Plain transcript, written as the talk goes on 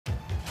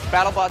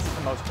BattleBots is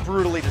the most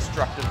brutally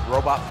destructive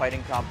robot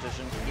fighting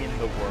competition in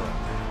the world.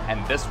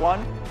 And this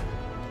one?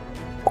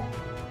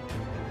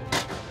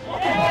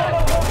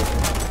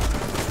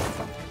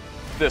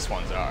 This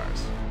one's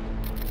ours.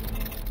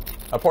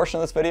 A portion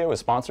of this video was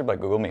sponsored by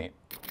Google Meet.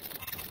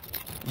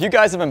 You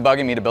guys have been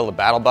bugging me to build a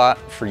BattleBot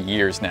for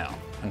years now.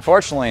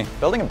 Unfortunately,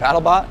 building a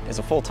BattleBot is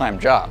a full-time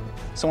job.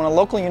 So when a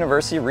local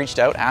university reached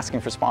out asking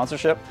for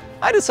sponsorship,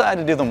 I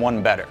decided to do them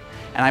one better.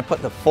 And I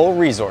put the full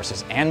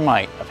resources and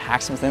might of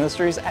Hacksmith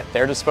Industries at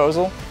their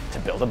disposal to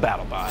build a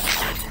BattleBot.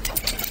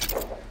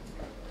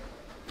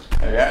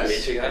 Hey guys.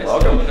 Nice to meet you guys.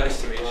 Welcome.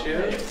 Nice to meet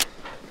you.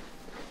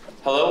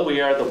 Hello,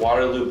 we are the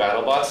Waterloo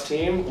BattleBots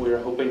team. We are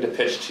hoping to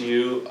pitch to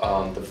you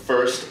the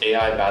first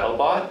AI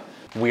BattleBot.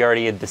 We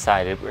already had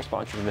decided we were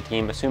sponsoring the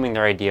team, assuming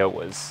their idea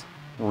was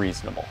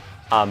reasonable.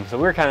 So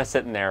we were kind of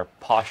sitting there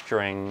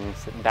posturing,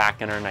 sitting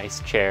back in our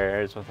nice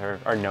chairs with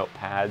our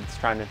notepads,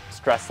 trying to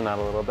stress them out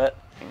a little bit.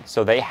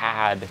 So they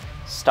had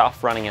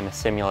stuff running in the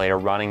simulator,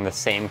 running the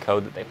same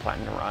code that they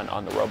planned to run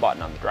on the robot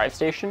and on the drive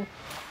station,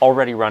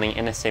 already running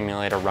in a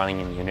simulator,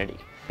 running in Unity.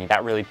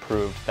 That really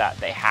proved that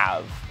they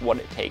have what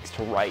it takes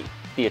to write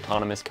the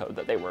autonomous code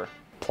that they were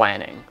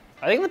planning.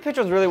 I think the pitch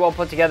was really well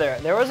put together.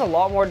 There was a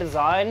lot more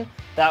design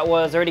that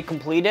was already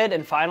completed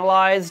and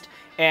finalized,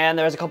 and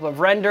there was a couple of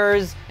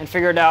renders and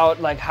figured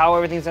out like how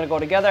everything's gonna go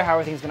together, how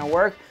everything's gonna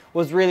work,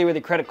 was really,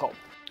 really critical.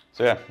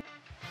 So yeah.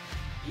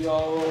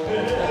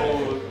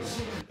 Yo!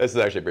 This is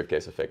actually a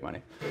briefcase of fake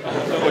money.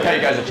 We'll cut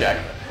you guys a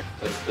check.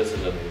 This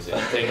is amazing.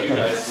 Thank you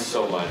guys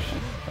so much.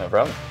 No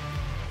problem.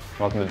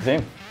 Welcome to the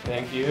team.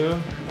 Thank you.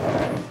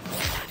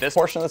 This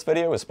portion of this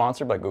video was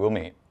sponsored by Google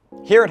Meet.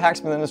 Here at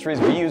Hacksmith Industries,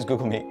 we use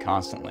Google Meet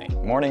constantly.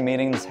 Morning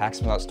meetings,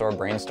 Hacksmith.store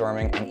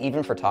brainstorming, and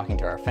even for talking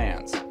to our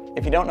fans.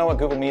 If you don't know what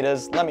Google Meet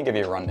is, let me give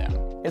you a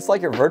rundown. It's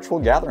like your virtual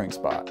gathering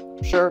spot.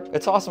 Sure,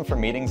 it's awesome for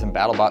meetings and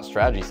BattleBot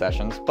strategy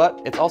sessions,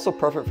 but it's also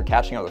perfect for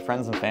catching up with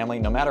friends and family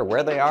no matter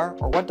where they are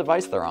or what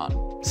device they're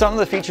on. Some of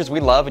the features we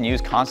love and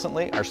use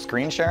constantly are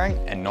screen sharing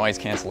and noise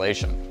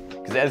cancellation.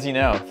 Because as you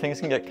know, things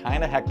can get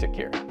kinda hectic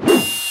here.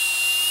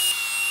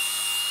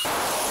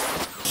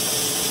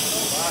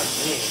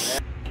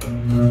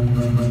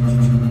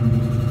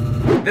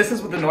 This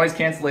is with the noise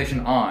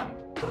cancellation on.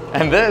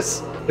 And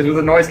this is with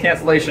the noise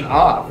cancellation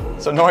off.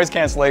 So noise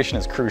cancellation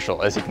is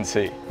crucial, as you can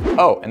see.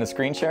 Oh, and the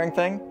screen sharing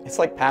thing, it's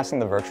like passing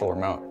the virtual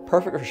remote.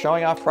 Perfect for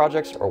showing off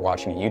projects or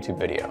watching a YouTube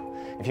video.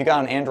 If you got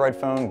an Android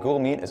phone, Google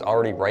Meet is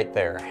already right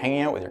there,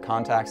 hanging out with your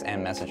contacts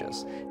and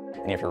messages.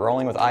 And if you're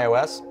rolling with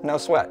iOS, no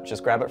sweat,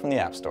 just grab it from the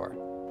App Store.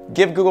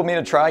 Give Google Meet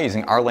a try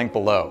using our link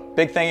below.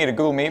 Big thank you to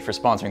Google Meet for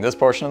sponsoring this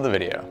portion of the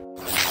video.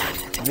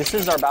 This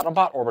is our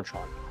BattleBot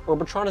Orbitron.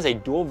 Orbitron is a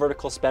dual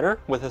vertical spinner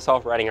with a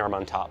self-riding arm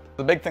on top.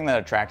 The big thing that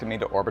attracted me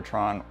to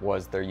Orbitron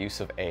was their use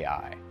of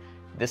AI.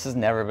 This has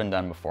never been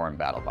done before in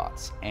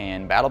BattleBots,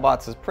 and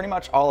BattleBots is pretty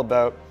much all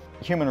about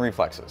human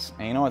reflexes.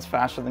 And you know what's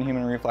faster than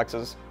human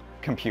reflexes?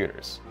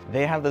 Computers.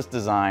 They have this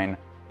design,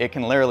 it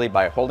can literally,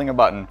 by holding a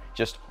button,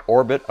 just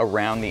orbit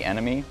around the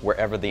enemy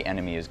wherever the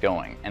enemy is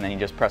going. And then you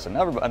just press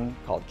another button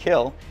called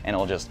kill, and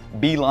it'll just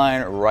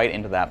beeline right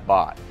into that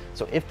bot.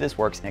 So if this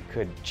works, it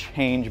could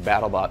change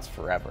BattleBots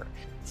forever.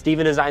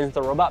 Steven designs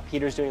the robot,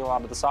 Peter's doing a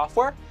lot of the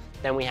software.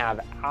 Then we have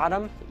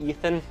Adam,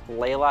 Ethan,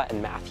 Layla,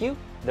 and Matthew.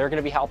 They're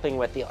gonna be helping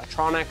with the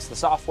electronics, the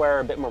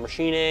software, a bit more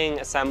machining,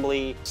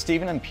 assembly.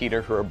 Steven and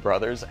Peter, who are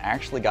brothers,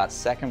 actually got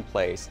second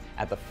place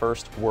at the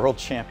first World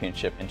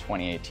Championship in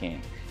 2018.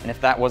 And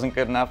if that wasn't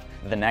good enough,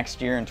 the next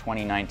year in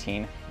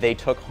 2019, they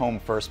took home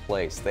first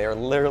place. They are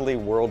literally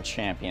world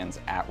champions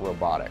at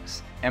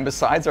robotics. And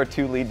besides our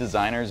two lead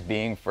designers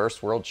being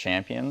first world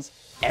champions,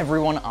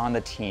 everyone on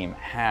the team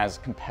has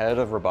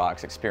competitive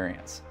robotics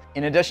experience.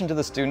 In addition to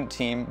the student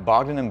team,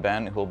 Bogdan and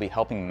Ben, who will be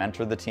helping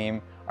mentor the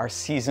team, are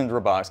seasoned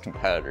robotics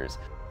competitors.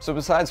 So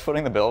besides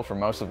footing the bill for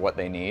most of what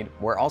they need,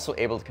 we're also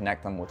able to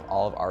connect them with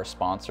all of our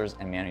sponsors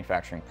and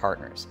manufacturing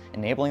partners,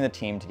 enabling the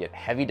team to get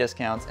heavy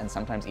discounts and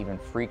sometimes even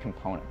free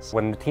components.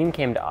 When the team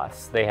came to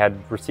us, they had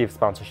received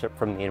sponsorship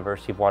from the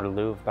University of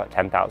Waterloo of about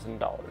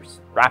 $10,000.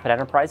 Rapid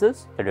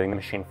Enterprises, they're doing the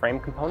machine frame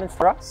components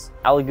for us.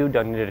 Aligu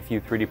donated a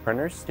few 3D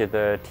printers to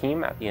the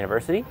team at the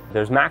university.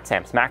 There's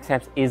Maxamps.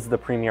 Maxamps is the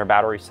premier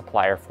battery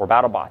supplier for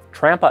BattleBot.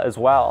 Trampa as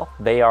well,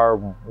 they are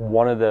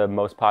one of the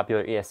most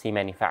popular ESC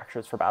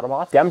manufacturers for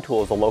BattleBots.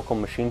 DemTool is a local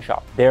machine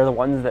shop. They're the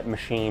ones that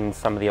machine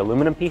some of the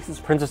aluminum pieces.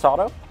 Princess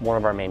Auto, one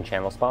of our main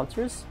channel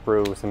sponsors,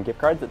 threw some gift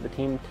cards at the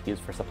team to use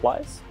for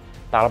supplies.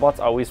 BattleBots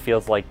always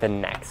feels like the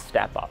next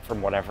step up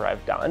from whatever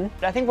I've done.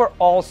 I think we're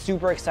all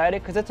super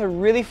excited because it's a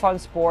really fun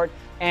sport,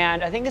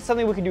 and I think it's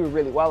something we can do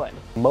really well in.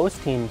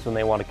 Most teams, when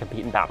they want to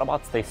compete in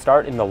BattleBots, they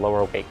start in the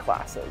lower weight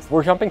classes.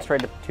 We're jumping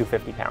straight up to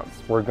 250 pounds.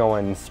 We're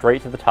going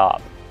straight to the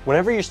top.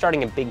 Whenever you're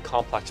starting a big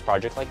complex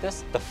project like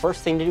this, the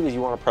first thing to do is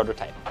you want to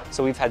prototype.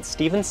 So we've had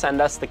Steven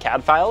send us the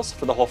CAD files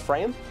for the whole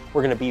frame.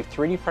 We're going to be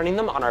 3D printing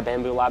them on our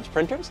Bamboo Labs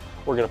printers.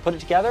 We're going to put it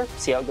together,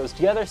 see how it goes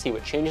together, see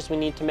what changes we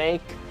need to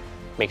make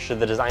sure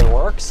the design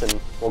works, and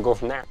we'll go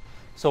from there.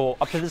 So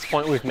up to this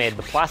point, we've made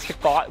the plastic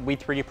bot. We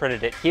 3D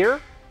printed it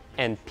here.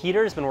 And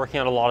Peter's been working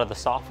on a lot of the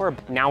software.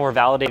 Now we're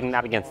validating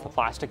that against the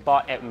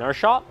PlasticBot out in our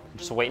shop.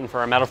 Just waiting for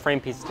our metal frame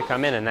pieces to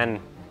come in and then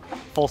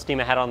full steam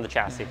ahead on the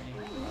chassis.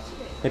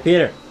 Hey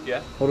Peter.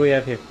 Yeah? What do we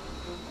have here?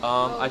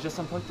 I just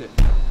unplugged it.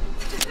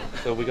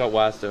 So we got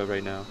WASDA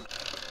right now.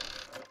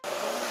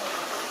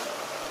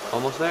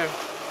 Almost there.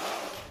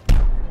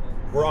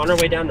 We're on our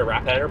way down to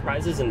Rapid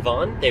Enterprises in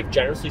Vaughan. They've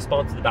generously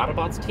sponsored the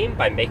BattleBots team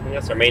by making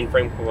us our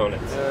mainframe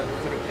components.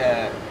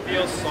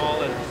 Feels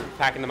solid.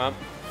 Packing them up.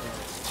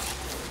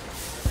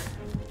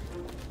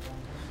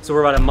 So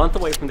we're about a month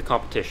away from the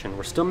competition.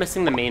 We're still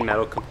missing the main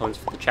metal components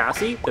for the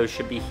chassis. Those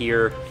should be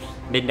here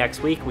mid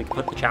next week. We can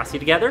put the chassis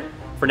together.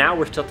 For now,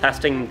 we're still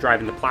testing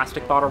driving the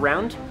PlasticBot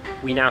around.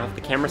 We now have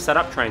the camera set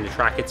up, trying to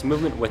track its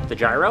movement with the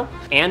gyro.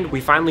 And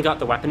we finally got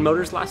the weapon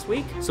motors last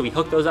week. So we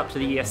hooked those up to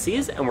the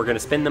ESCs and we're gonna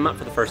spin them up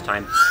for the first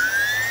time.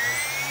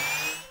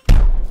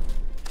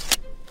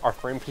 Our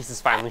frame pieces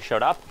finally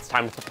showed up. It's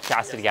time to put the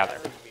chassis together.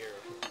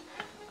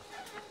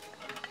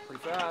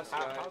 Pretty fast,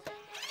 guys.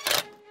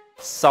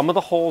 Some of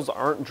the holes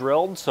aren't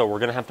drilled, so we're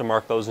gonna have to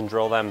mark those and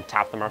drill them,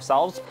 tap them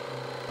ourselves.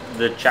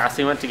 The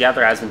chassis went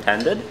together as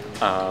intended.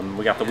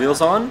 We got the wheels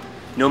on.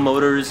 No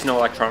motors, no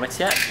electronics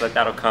yet, but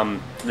that'll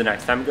come the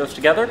next time it goes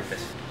together.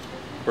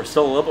 We're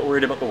still a little bit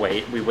worried about the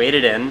weight. We weighed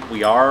it in. We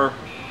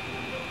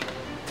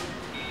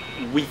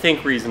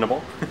think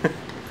reasonable,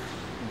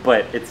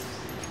 but it's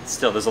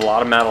still, there's a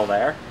lot of metal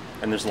there,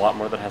 and there's a lot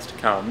more that has to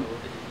come.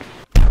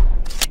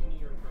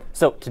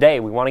 So today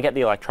we want to get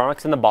the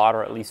electronics in the bot,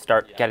 or at least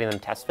start getting them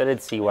test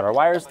fitted, see what our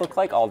wires look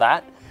like, all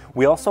that.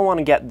 We also want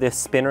to get this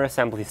spinner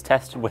assemblies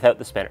tested without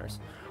the spinners.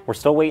 We're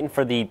still waiting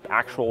for the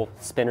actual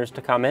spinners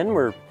to come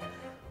in.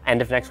 End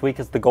of next week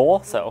is the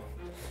goal, so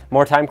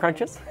more time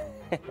crunches.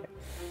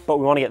 But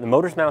we want to get the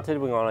motors mounted,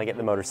 we want to get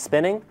the motors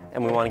spinning,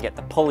 and we want to get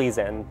the pulleys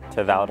in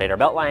to validate our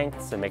belt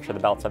lengths and make sure the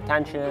belts have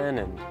tension.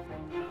 And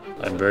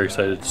I'm very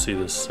excited to see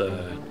this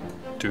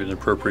doing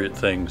appropriate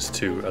things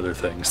to other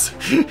things.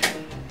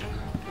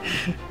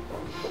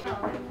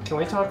 Can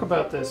we talk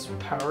about this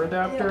power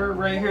adapter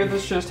right here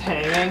that's just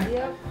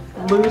hanging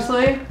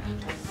loosely?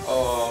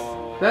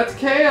 Oh. That's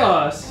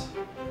chaos!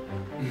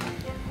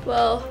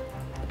 Well,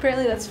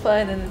 apparently that's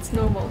fine and it's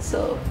normal,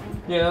 so...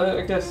 Yeah,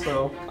 I guess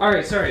so.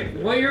 Alright, sorry.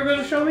 What you're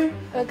about to show me?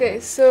 Okay,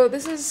 so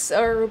this is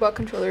our robot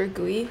controller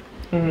GUI.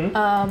 Mm-hmm.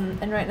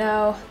 And right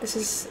now, this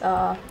is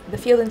the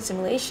field in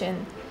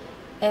simulation.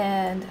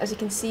 And as you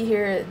can see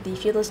here, the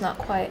field is not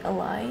quite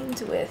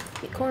aligned with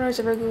the corners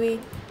of our GUI.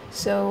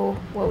 So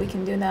what we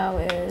can do now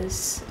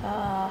is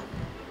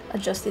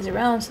adjust these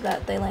around so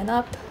that they line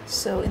up.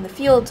 So in the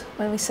field,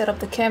 when we set up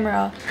the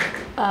camera,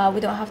 we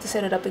don't have to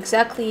set it up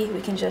exactly. We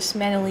can just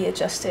manually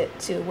adjust it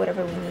to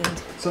whatever we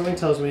need. Something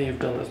tells me you've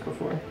done this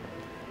before.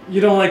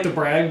 You don't like to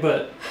brag,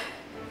 but...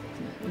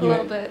 A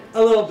little bit.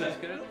 A little bit.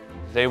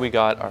 Today we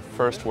got our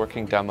first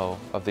working demo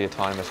of the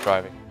autonomous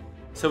driving.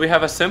 So we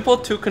have a simple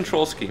 2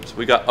 control schemes.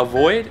 We got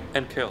avoid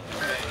and kill.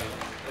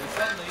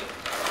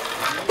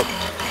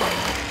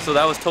 So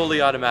that was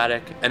totally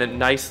automatic, and it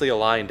nicely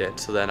aligned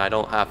it, so then I'm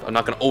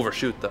not gonna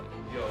overshoot them.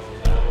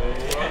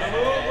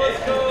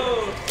 Let's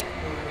go!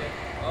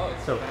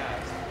 so,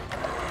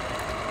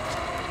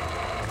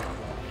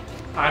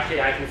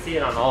 actually, I can see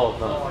it on all of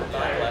them. All the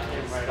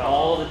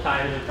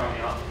tires are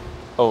coming off.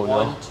 Oh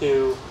no. 1,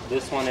 2,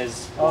 this one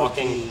is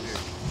walking.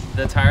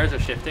 The tires are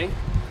shifting.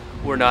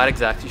 We're not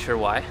exactly sure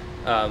why.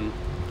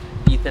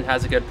 Ethan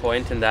has a good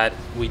point in that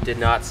we did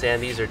not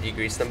sand these or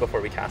degrease them before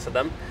we casted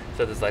them.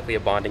 So there's likely a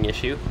bonding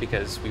issue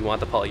because we want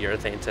the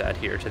polyurethane to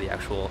adhere to the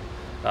actual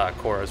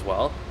core as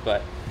well.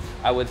 But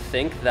I would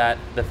think that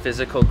the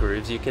physical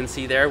grooves you can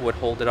see there would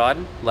hold it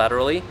on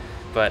laterally,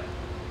 but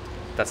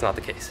that's not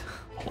the case.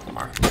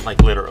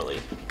 Like literally.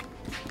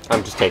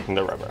 I'm just taking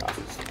the rubber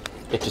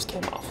off. It just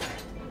came off.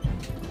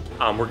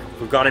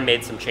 We've gone and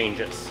made some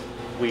changes.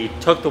 We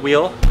took the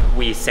wheel,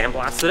 we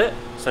sandblasted it,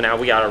 so now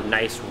we got a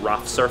nice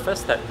rough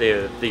surface that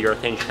the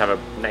urethane should have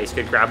a nice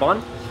good grab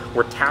on.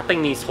 We're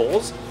tapping these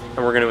holes, and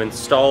we're going to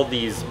install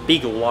these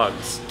big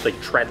lugs, like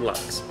tread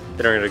lugs,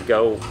 that are going to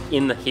go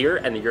in here,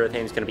 and the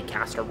urethane is going to be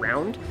cast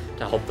around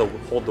to help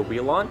hold the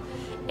wheel on.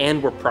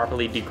 And we're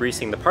properly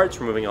degreasing the parts,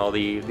 removing all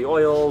the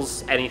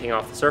oils, anything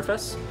off the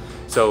surface.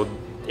 So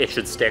it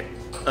should stick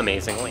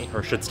amazingly,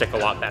 or should stick a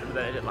lot better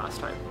than it did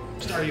last time.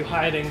 Are you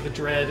hiding the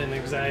dread and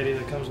anxiety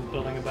that comes with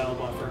building a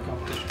BattleBot for a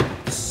competition?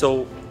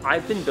 So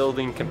I've been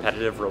building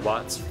competitive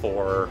robots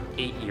for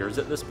 8 years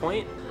at this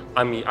point.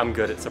 I'm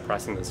good at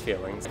suppressing those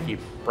feelings. If you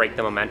break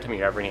the momentum,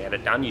 you're never gonna get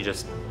it done. You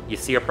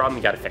see a problem,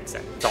 you gotta fix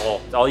it.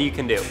 It's all you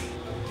can do.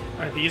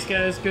 Are these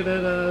guys good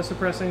at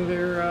suppressing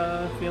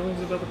their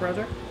feelings about the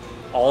project?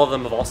 All of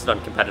them have also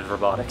done competitive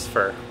robotics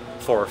for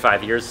 4 or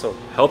 5 years, so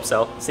I hope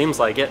so. Seems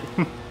like it.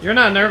 You're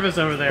not nervous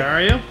over there,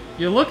 are you?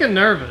 You're looking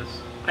nervous.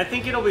 I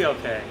think it'll be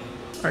okay.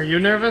 Are you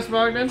nervous,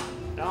 Bogdan?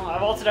 No,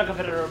 I've also done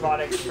competitive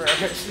robotics for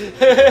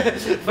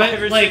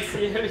 5 or 6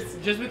 years.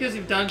 Just because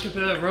you've done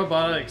competitive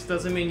robotics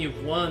doesn't mean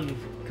you've won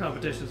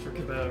competitions for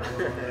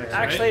robotics,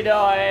 Actually, no.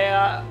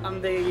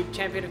 I'm the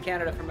champion of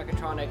Canada for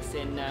mechatronics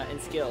in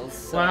skills.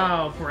 So.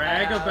 Wow,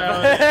 brag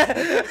about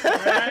it.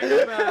 Brag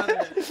about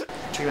it.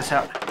 Check this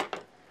out.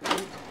 Oh,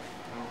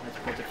 let's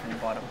put it from the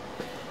bottom.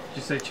 Did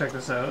you say check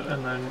this out,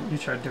 and then you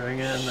tried doing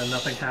it, and then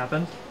nothing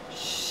happened?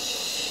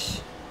 Shh.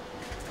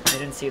 I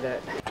didn't see that.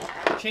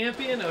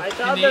 Champion of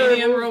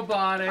Canadian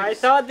robotics. I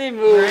thought they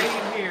moved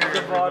right here,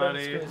 the bottom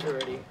everybody. screws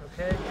already.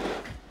 Okay.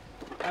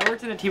 I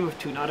worked in a team of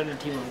 2, not in a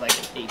team of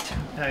like 8.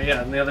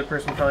 Yeah, and the other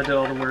person probably did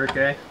all the work,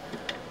 eh?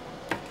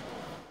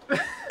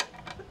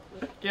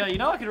 Yeah, you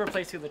know I could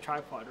replace you with a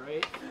tripod,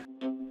 right?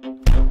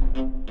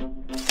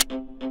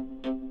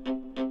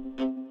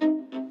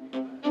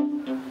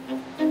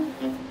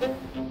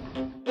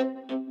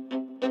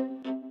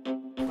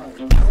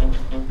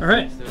 All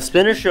right. The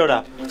spinner showed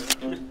up.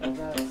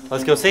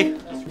 Let's go see.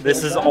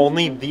 This is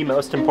only the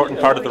most important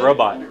part of the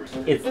robot.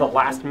 It's the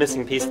last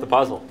missing piece of the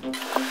puzzle.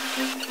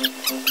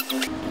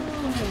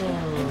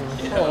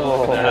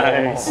 Oh,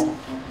 nice. So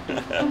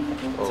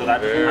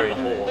that doesn't have the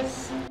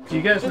holes. Do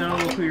you guys know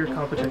who your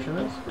competition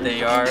is?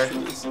 They are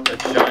a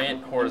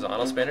giant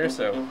horizontal spinner,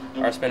 so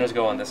our spinners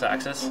go on this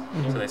axis,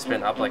 so they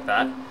spin up like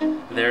that.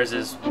 Theirs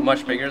is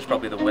much bigger, it's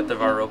probably the width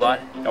of our robot,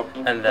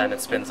 and then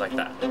it spins like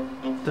that.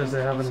 Does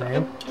it have a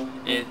name?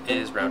 It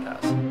is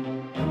Roundhouse.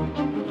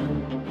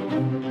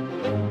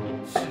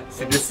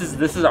 So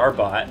this is our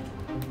bot,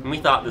 and we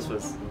thought this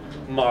was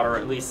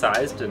moderately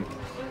sized, and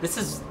this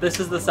is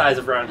the size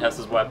of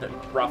Roundhouse's weapon,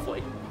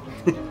 roughly.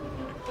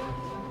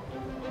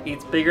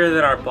 It's bigger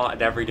than our bot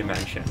in every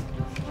dimension.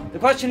 The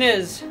question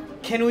is,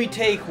 can we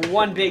take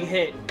one big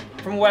hit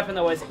from a weapon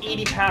that was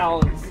 80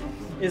 pounds,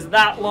 is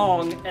that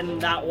long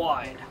and that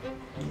wide?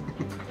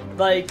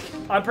 Like,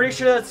 I'm pretty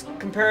sure that's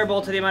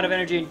comparable to the amount of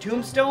energy in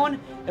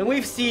Tombstone, and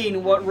we've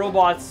seen what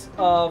robots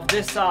of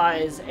this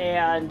size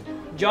and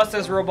just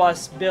as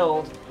robust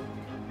build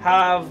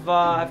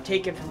have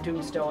taken from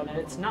Tombstone, and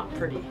it's not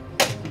pretty.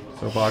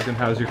 So Bogdan,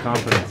 how's your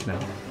confidence now?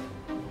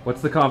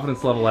 What's the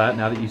confidence level at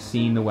now that you've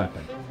seen the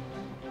weapon?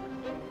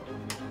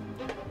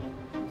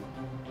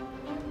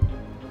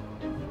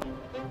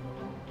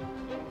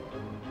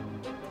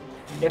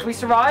 If we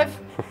survive,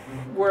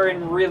 we're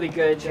in really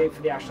good shape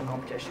for the actual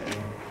competition.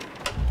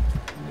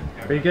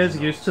 Are you guys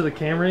used to the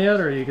camera yet,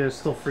 or are you guys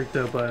still freaked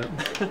out by it?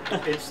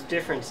 It's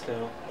different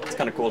still. It's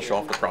kind of cool to show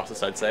off the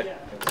process, I'd say.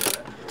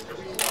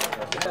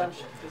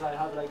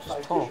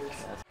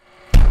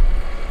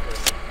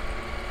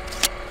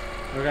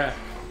 Okay.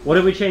 What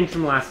did we change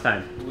from last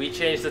time? We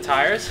changed the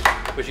tires,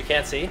 which you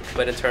can't see,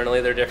 but internally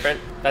they're different.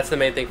 That's the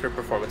main thing for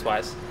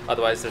performance-wise.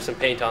 Otherwise, there's some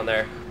paint on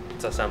there.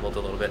 It's assembled a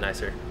little bit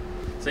nicer.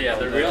 So yeah,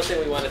 the real thing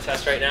we want to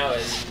test right now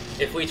is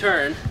if we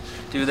turn,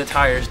 do the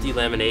tires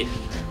delaminate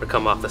or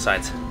come off the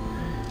sides?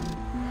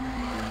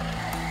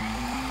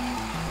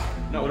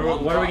 No,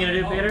 what are we gonna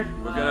do, Peter?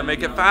 We're gonna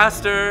make it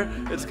faster.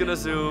 It's gonna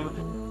zoom.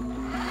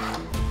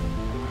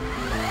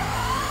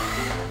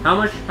 How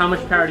much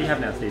power do you have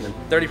now, Steven?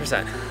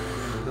 30%.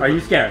 Are you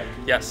scared?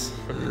 Yes,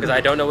 because I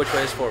don't know which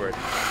way is forward.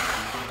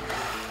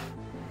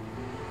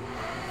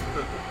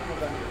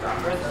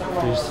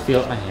 You just feel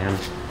it in my hand.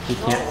 You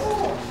can't.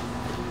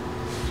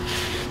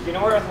 You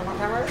know where our thermal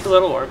camera is? It's a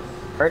little warm.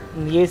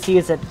 The AC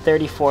is at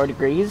 34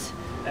 degrees.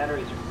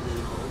 Batteries are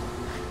really cold.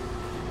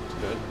 It's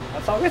good.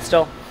 That's all good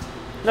still.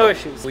 No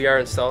issues. We are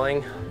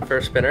installing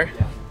first spinner.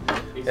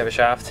 You have a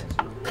shaft.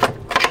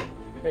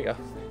 There you go.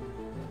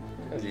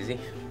 That was easy.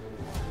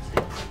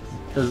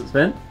 Does it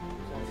spin?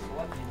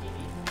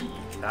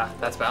 Ah,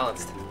 that's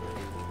balanced.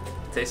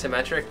 It's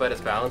asymmetric, but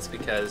it's balanced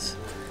because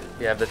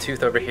we have the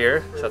tooth over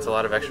here, so that's a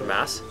lot of extra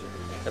mass.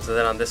 And so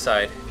then on this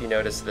side, if you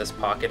notice, this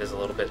pocket is a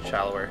little bit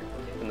shallower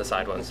than the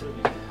side ones.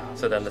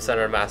 So then the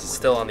center of mass is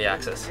still on the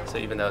axis. So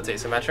even though it's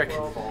asymmetric,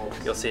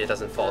 you'll see it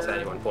doesn't fall at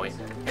any one point.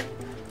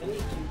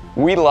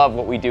 We love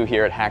what we do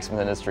here at Hacksmith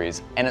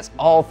Industries, and it's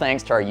all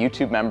thanks to our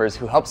YouTube members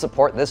who help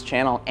support this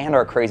channel and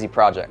our crazy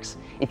projects.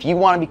 If you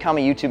want to become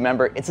a YouTube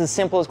member, it's as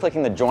simple as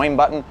clicking the join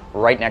button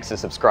right next to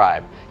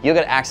subscribe. You'll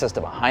get access to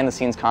behind the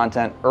scenes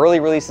content, early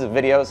releases of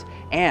videos,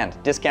 and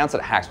discounts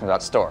at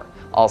Hacksmith.store.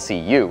 I'll see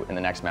you in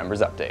the next members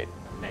update.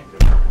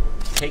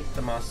 Take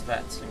the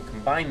MOSFETs and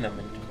combine them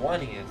into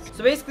one.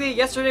 So basically,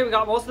 yesterday we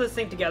got most of this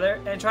thing together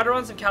and tried to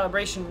run some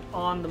calibration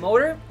on the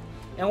motor.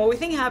 And what we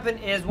think happened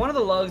is one of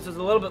the lugs was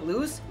a little bit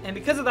loose, and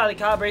because of that, the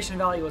calibration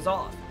value was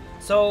off.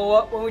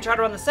 So when we tried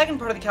to run the second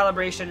part of the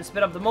calibration and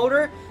spin up the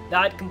motor,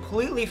 that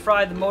completely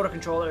fried the motor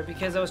controller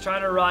because it was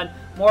trying to run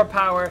more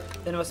power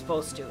than it was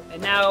supposed to.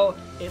 And now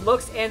it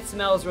looks and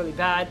smells really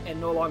bad and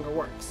no longer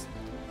works.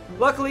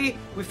 Luckily,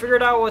 we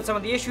figured out what some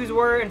of the issues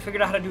were and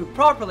figured out how to do it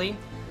properly.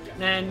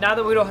 And now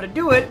that we know how to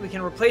do it, we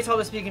can replace all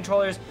the speed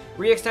controllers,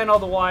 re-extend all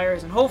the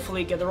wires, and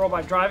hopefully get the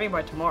robot driving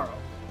by tomorrow.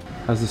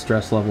 How's the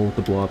stress level with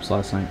the blow-ups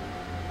last night?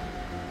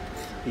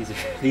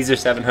 These are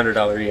 $700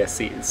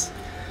 ESCs.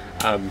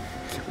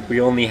 We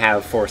only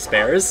have 4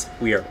 spares.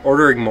 We are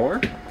ordering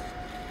more,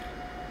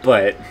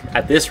 but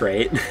at this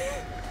rate,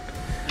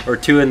 or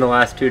 2 in the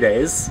last 2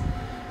 days,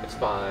 It's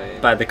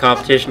fine. but the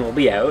competition will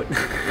be out.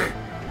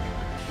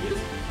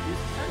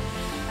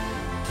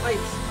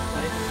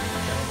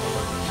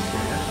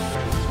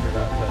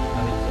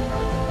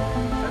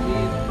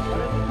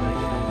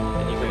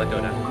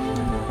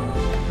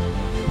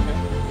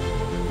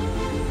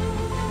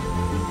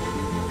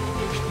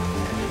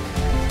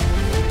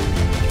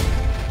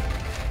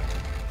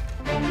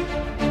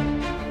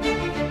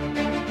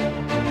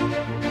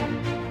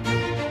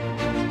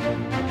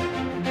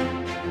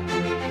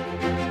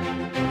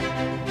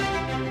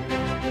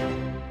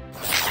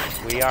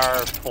 We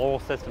are full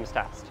systems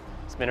test.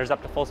 Spinners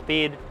up to full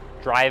speed,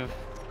 drive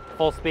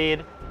full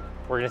speed.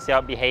 We're gonna see how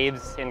it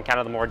behaves in kind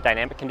of the more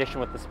dynamic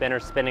condition with the spinner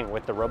spinning,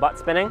 with the robot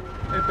spinning.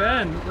 Hey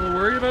Ben, a little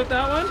worried about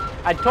that one?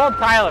 I told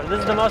Tyler, this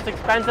is the most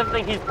expensive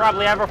thing he's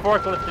probably ever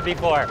forklifted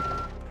before.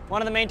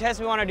 One of the main tests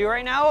we want to do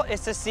right now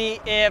is to see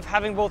if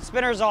having both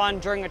spinners on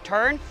during a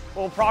turn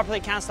will properly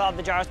cancel out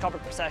the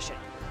gyroscopic precession.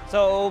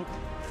 So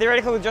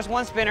theoretically with just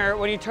one spinner,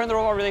 when you turn the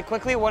robot really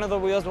quickly, one of the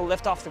wheels will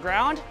lift off the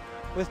ground.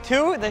 With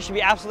two, there should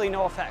be absolutely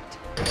no effect.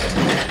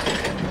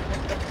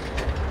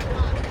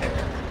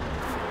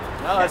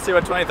 Now let's see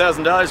what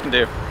 $20,000 can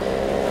do.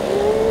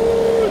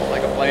 It's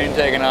like a plane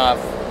taking off.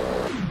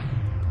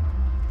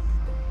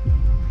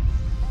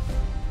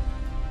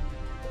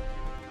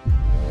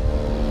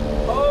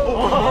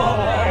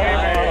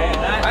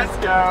 Let's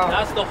go.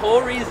 That's the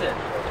whole reason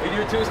we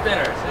do two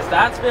spinners. It's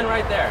that spin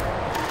right there.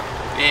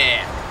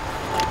 Yeah.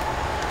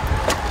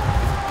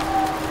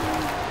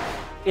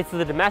 It's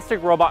the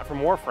domestic robot from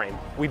Warframe.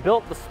 We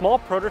built the small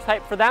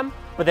prototype for them,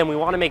 but then we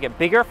want to make it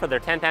bigger for their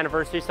 10th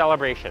anniversary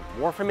celebration.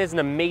 Warframe is an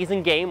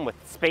amazing game with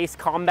space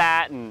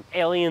combat and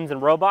aliens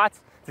and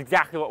robots. It's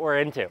exactly what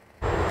we're into.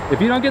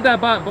 If you don't get that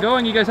bot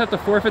going, you guys have to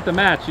forfeit the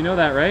match. You know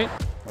that, right?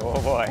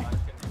 Oh boy.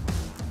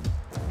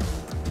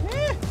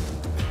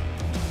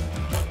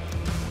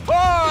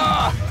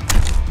 Oh!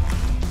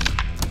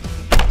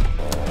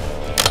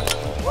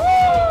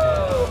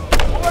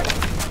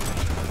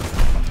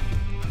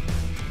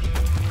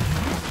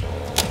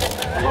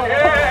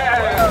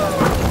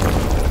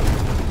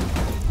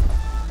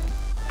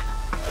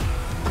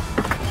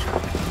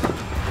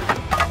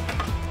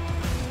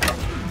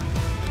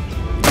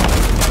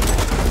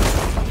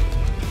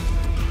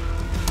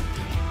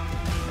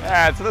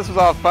 Alright, so this was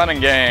all fun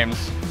and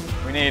games.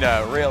 We need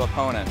a real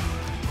opponent,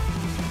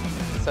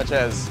 such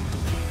as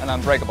an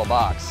unbreakable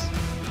box.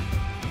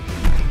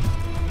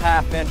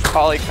 Half-inch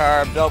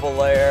polycarb, double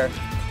layer.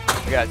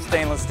 We got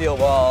stainless steel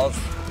walls.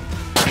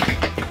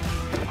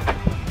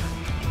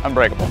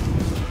 Unbreakable.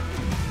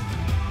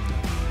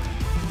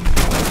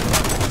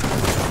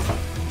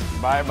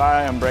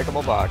 Bye-bye,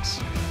 unbreakable box.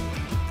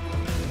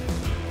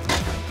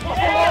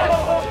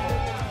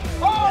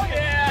 Oh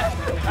yeah!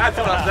 That's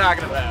what I'm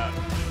talking about.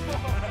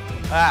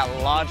 That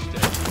launched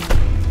it.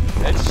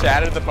 It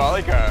shattered the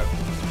polycarb.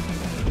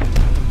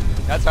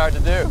 That's hard to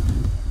do.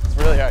 It's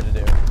really hard to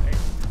do.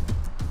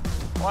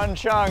 One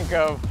chunk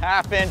of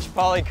half-inch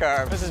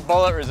polycarb. This is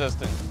bullet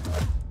resistant.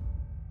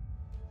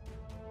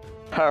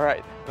 All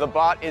right, the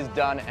bot is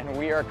done and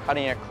we are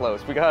cutting it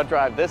close. We gotta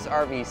drive this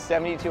RV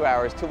 72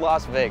 hours to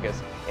Las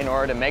Vegas in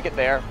order to make it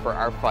there for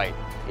our fight.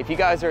 If you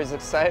guys are as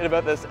excited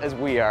about this as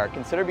we are,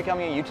 consider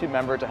becoming a YouTube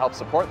member to help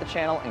support the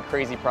channel and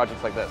crazy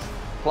projects like this.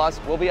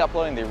 Plus, we'll be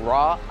uploading the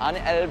raw,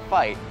 unedited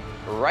fight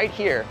right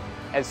here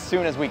as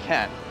soon as we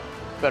can.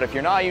 But if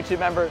you're not a YouTube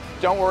member,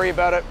 don't worry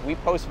about it. We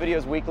post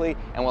videos weekly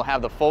and we'll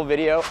have the full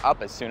video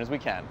up as soon as we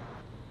can.